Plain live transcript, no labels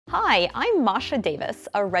Hi, I'm Masha Davis,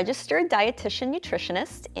 a registered dietitian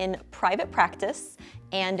nutritionist in private practice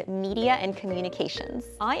and media and communications.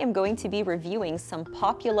 I am going to be reviewing some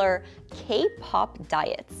popular K-pop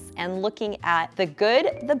diets and looking at the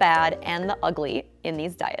good, the bad, and the ugly in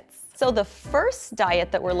these diets. So the first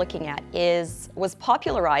diet that we're looking at was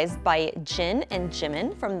popularized by Jin and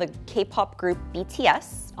Jimin from the K-pop group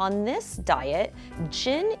BTS. On this diet,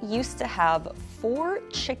 Jin used to have 4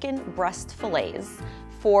 chicken breast fillets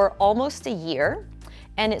for almost a year,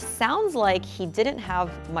 and it sounds like he didn't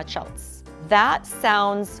have much else. That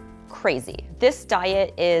sounds crazy. This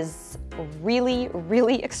diet is really,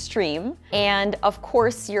 really extreme, and of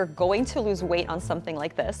course you're going to lose weight on something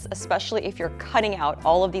like this, especially if you're cutting out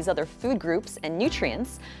all of these other food groups and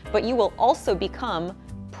nutrients, but you will also become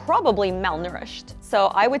probably malnourished. So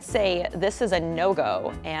I would say this is a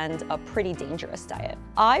no-go and a pretty dangerous diet.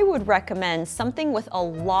 I would recommend something with a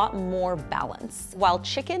lot more balance. While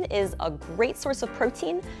chicken is a great source of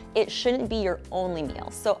protein, it shouldn't be your only meal.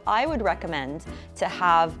 So I would recommend to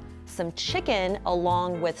have some chicken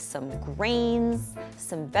along with some grains,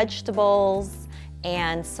 some vegetables,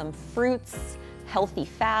 and some fruits, healthy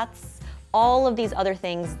fats, all of these other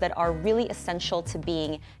things that are really essential to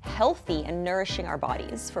being healthy and nourishing our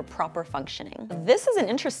bodies for proper functioning. This is an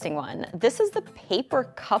interesting one. This is the paper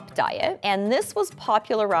cup diet, and this was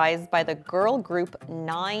popularized by the girl group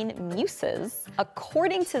 9 Muses.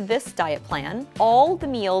 According to this diet plan, all the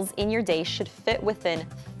meals in your day should fit within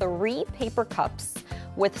 3 paper cups,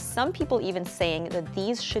 with some people even saying that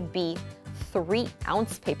these should be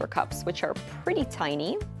 3-ounce paper cups, which are pretty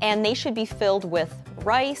tiny, and they should be filled with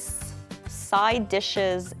rice, side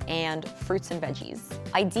dishes, and fruits and veggies.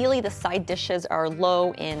 Ideally, the side dishes are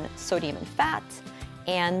low in sodium and fat,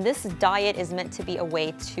 and this diet is meant to be a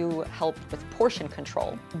way to help with portion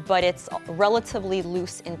control, but it's relatively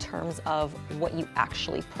loose in terms of what you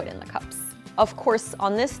actually put in the cups. Of course,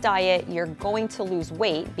 on this diet, you're going to lose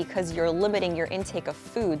weight because you're limiting your intake of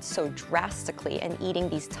food so drastically and eating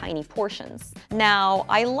these tiny portions. Now,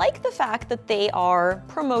 I like the fact that they are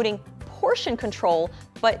promoting portion control,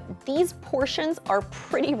 but these portions are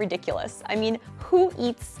pretty ridiculous. I mean, who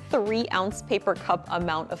eats 3-ounce paper cup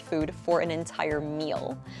amount of food for an entire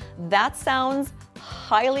meal? That sounds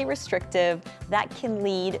highly restrictive. That can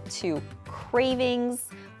lead to cravings,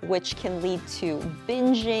 which can lead to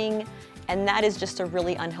binging, and that is just a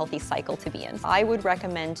really unhealthy cycle to be in. I would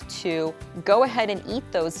recommend to go ahead and eat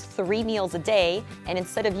those 3 meals a day, and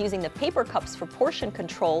instead of using the paper cups for portion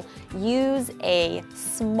control, use a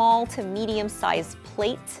small to medium-sized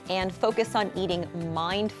plate and focus on eating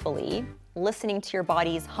mindfully, listening to your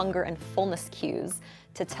body's hunger and fullness cues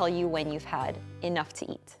to tell you when you've had enough to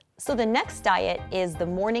eat. So the next diet is the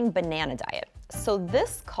morning banana diet. So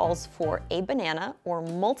this calls for a banana or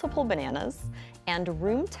multiple bananas and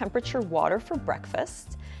room temperature water for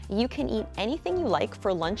breakfast. You can eat anything you like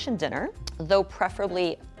for lunch and dinner, though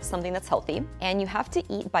preferably something that's healthy, and you have to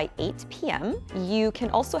eat by 8 p.m. You can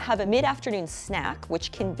also have a mid-afternoon snack,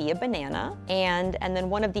 which can be a banana, and then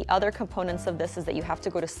one of the other components of this is that you have to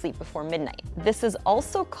go to sleep before midnight. This is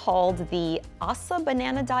also called the Asa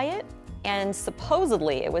banana diet, and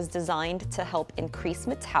supposedly it was designed to help increase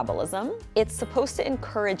metabolism. It's supposed to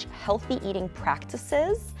encourage healthy eating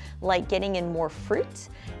practices like getting in more fruit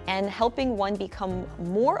and helping one become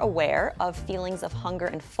more aware of feelings of hunger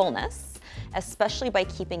and fullness, especially by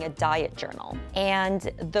keeping a diet journal.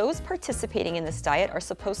 And those participating in this diet are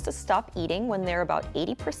supposed to stop eating when they're about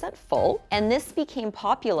 80% full. And this became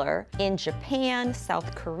popular in Japan,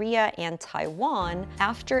 South Korea, and Taiwan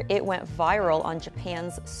after it went viral on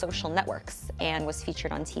Japan's social networks and was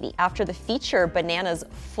featured on TV. After the feature, bananas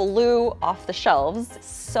flew off the shelves.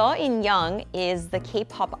 So In-young is the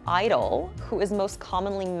K-pop idol who is most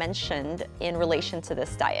commonly mentioned in relation to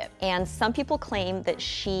this diet. And some people claim that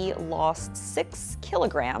she lost 6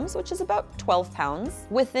 kilograms, which is about 12 pounds,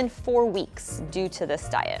 within 4 weeks due to this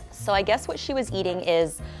diet. So I guess what she was eating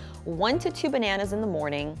is 1 to 2 bananas in the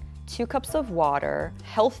morning, 2 cups of water,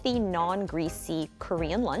 healthy, non-greasy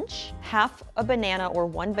Korean lunch, half a banana or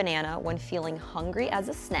 1 banana when feeling hungry as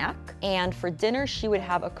a snack, and for dinner she would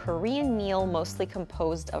have a Korean meal mostly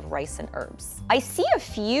composed of rice and herbs. I see a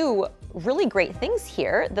few really great things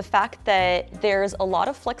here. The fact that there's a lot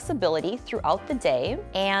of flexibility throughout the day,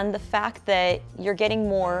 and the fact that you're getting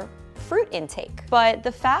more fruit intake. But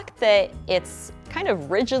the fact that it's kind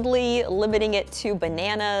of rigidly limiting it to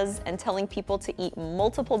bananas and telling people to eat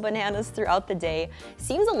multiple bananas throughout the day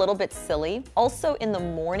seems a little bit silly. Also, in the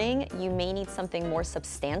morning, you may need something more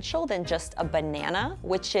substantial than just a banana,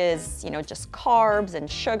 which is, just carbs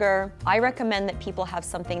and sugar. I recommend that people have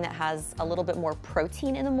something that has a little bit more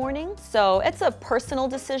protein in the morning. So it's a personal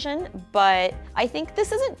decision, but I think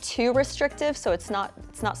this isn't too restrictive, so it's not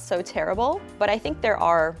so terrible. But I think there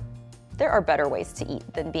are better ways to eat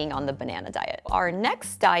than being on the banana diet. Our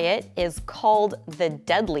next diet is called the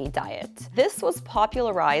Deadly Diet. This was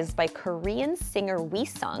popularized by Korean singer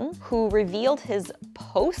Wi-sung, who revealed his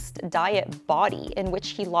post-diet body in which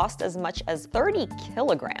he lost as much as 30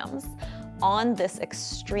 kilograms on this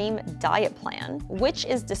extreme diet plan, which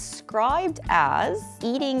is described as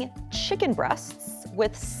eating chicken breasts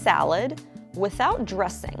with salad without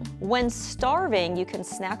dressing. When starving, you can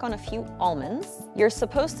snack on a few almonds. You're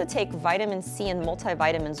supposed to take vitamin C and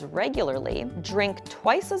multivitamins regularly, drink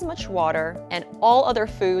twice as much water, and all other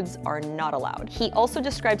foods are not allowed. He also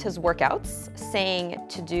described his workouts, saying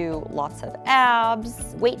to do lots of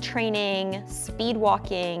abs, weight training, speed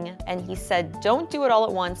walking, and he said, don't do it all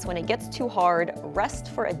at once. When it gets too hard, rest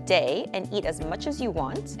for a day and eat as much as you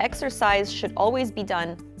want. Exercise should always be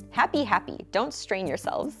done happy, don't strain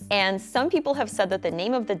yourselves. And some people have said that the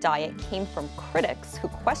name of the diet came from critics who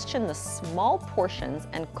questioned the small portions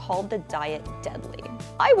and called the diet deadly.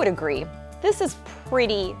 I would agree. This is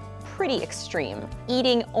pretty extreme.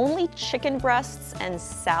 Eating only chicken breasts and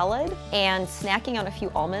salad and snacking on a few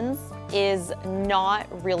almonds is not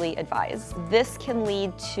really advised. This can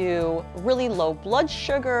lead to really low blood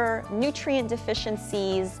sugar, nutrient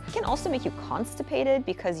deficiencies. It can also make you constipated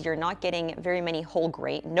because you're not getting very many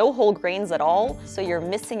no whole grains at all. So you're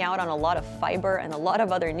missing out on a lot of fiber and a lot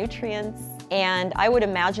of other nutrients. And I would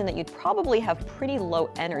imagine that you'd probably have pretty low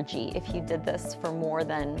energy if you did this for more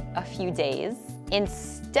than a few days.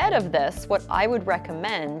 Instead of this, what I would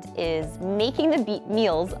recommend is making the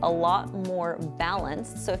meals a lot more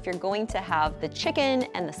balanced. So if you're going to have the chicken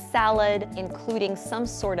and the salad, including some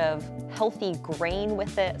sort of healthy grain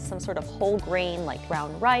with it, some sort of whole grain like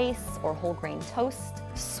brown rice or whole grain toast,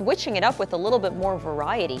 switching it up with a little bit more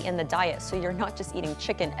variety in the diet so you're not just eating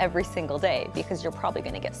chicken every single day, because you're probably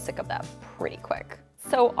going to get sick of that pretty quick.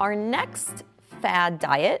 So our next fad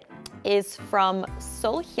diet is from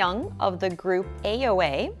So Hyung of the group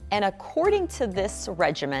AOA, and according to this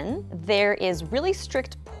regimen, there is really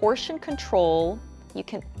strict portion control. You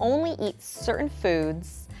can only eat certain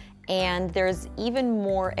foods, and there's even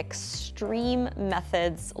more extreme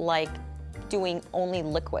methods like doing only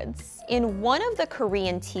liquids. In one of the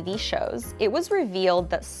Korean TV shows, it was revealed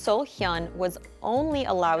that So Hyun was only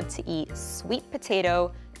allowed to eat sweet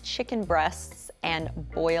potato, chicken breasts, and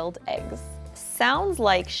boiled eggs. Sounds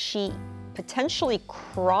like she potentially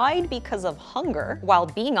cried because of hunger while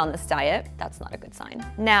being on this diet. That's not a good sign.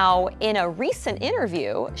 Now, in a recent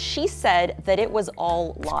interview, she said that it was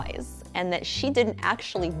all lies and that she didn't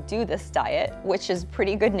actually do this diet, which is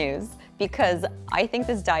pretty good news because I think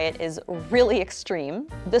this diet is really extreme.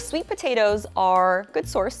 The sweet potatoes are a good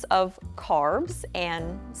source of carbs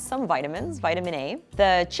and some vitamins, vitamin A.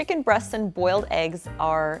 The chicken breasts and boiled eggs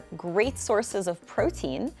are great sources of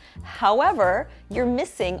protein. However, you're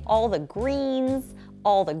missing all the greens,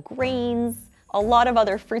 all the grains, a lot of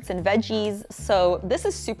other fruits and veggies, so this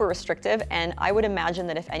is super restrictive, and I would imagine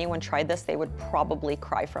that if anyone tried this, they would probably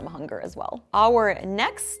cry from hunger as well. Our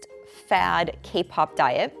next fad K-pop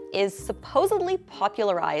diet is supposedly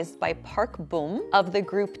popularized by Park Boom of the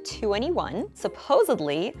group 2NE1.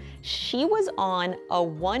 Supposedly, she was on a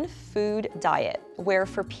one-food diet where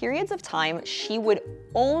for periods of time, she would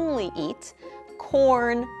only eat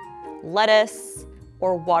corn, lettuce,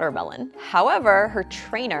 or watermelon. However, her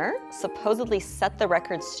trainer supposedly set the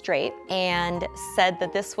record straight and said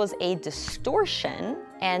that this was a distortion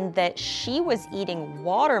and that she was eating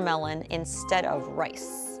watermelon instead of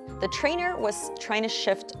rice. The trainer was trying to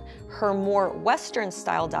shift her more Western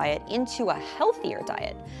style diet into a healthier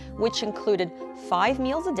diet, which included 5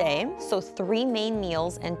 meals a day, so 3 main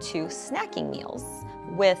meals and 2 snacking meals,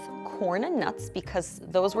 with corn and nuts because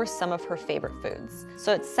those were some of her favorite foods.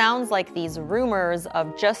 So it sounds like these rumors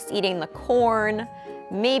of just eating the corn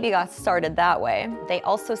maybe got started that way. They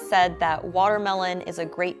also said that watermelon is a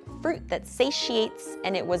great fruit that satiates,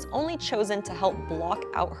 and it was only chosen to help block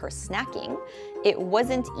out her snacking. It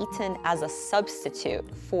wasn't eaten as a substitute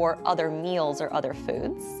for other meals or other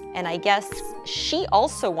foods. And I guess she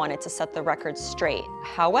also wanted to set the record straight.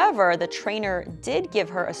 However, the trainer did give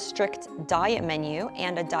her a strict diet menu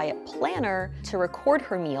and a diet planner to record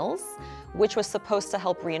her meals, which was supposed to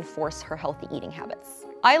help reinforce her healthy eating habits.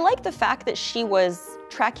 I like the fact that she was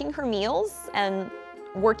tracking her meals and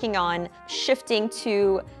working on shifting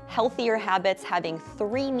to healthier habits, having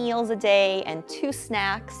 3 meals a day and 2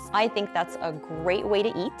 snacks. I think that's a great way to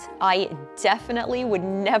eat. I definitely would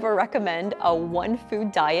never recommend a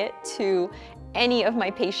one-food diet to any of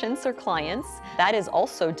my patients or clients. That is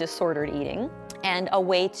also disordered eating and a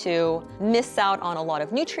way to miss out on a lot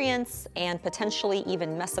of nutrients and potentially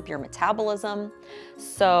even mess up your metabolism.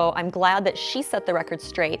 So I'm glad that she set the record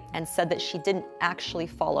straight and said that she didn't actually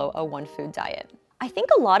follow a one-food diet. I think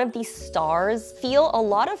a lot of these stars feel a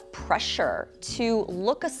lot of pressure to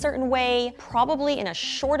look a certain way, probably in a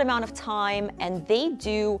short amount of time, and they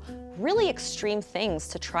do really extreme things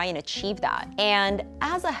to try and achieve that. And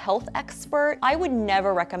as a health expert, I would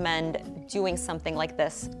never recommend doing something like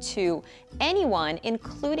this to anyone,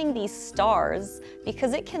 including these stars,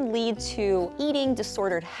 because it can lead to eating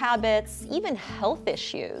disordered habits, even health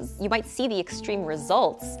issues. You might see the extreme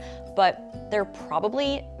results, but they're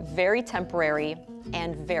probably very temporary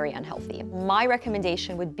and very unhealthy. My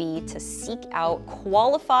recommendation would be to seek out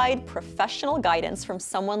qualified professional guidance from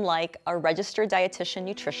someone like a registered dietitian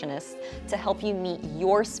nutritionist to help you meet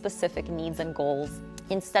your specific needs and goals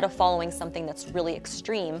instead of following something that's really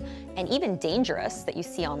extreme and even dangerous that you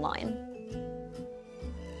see online.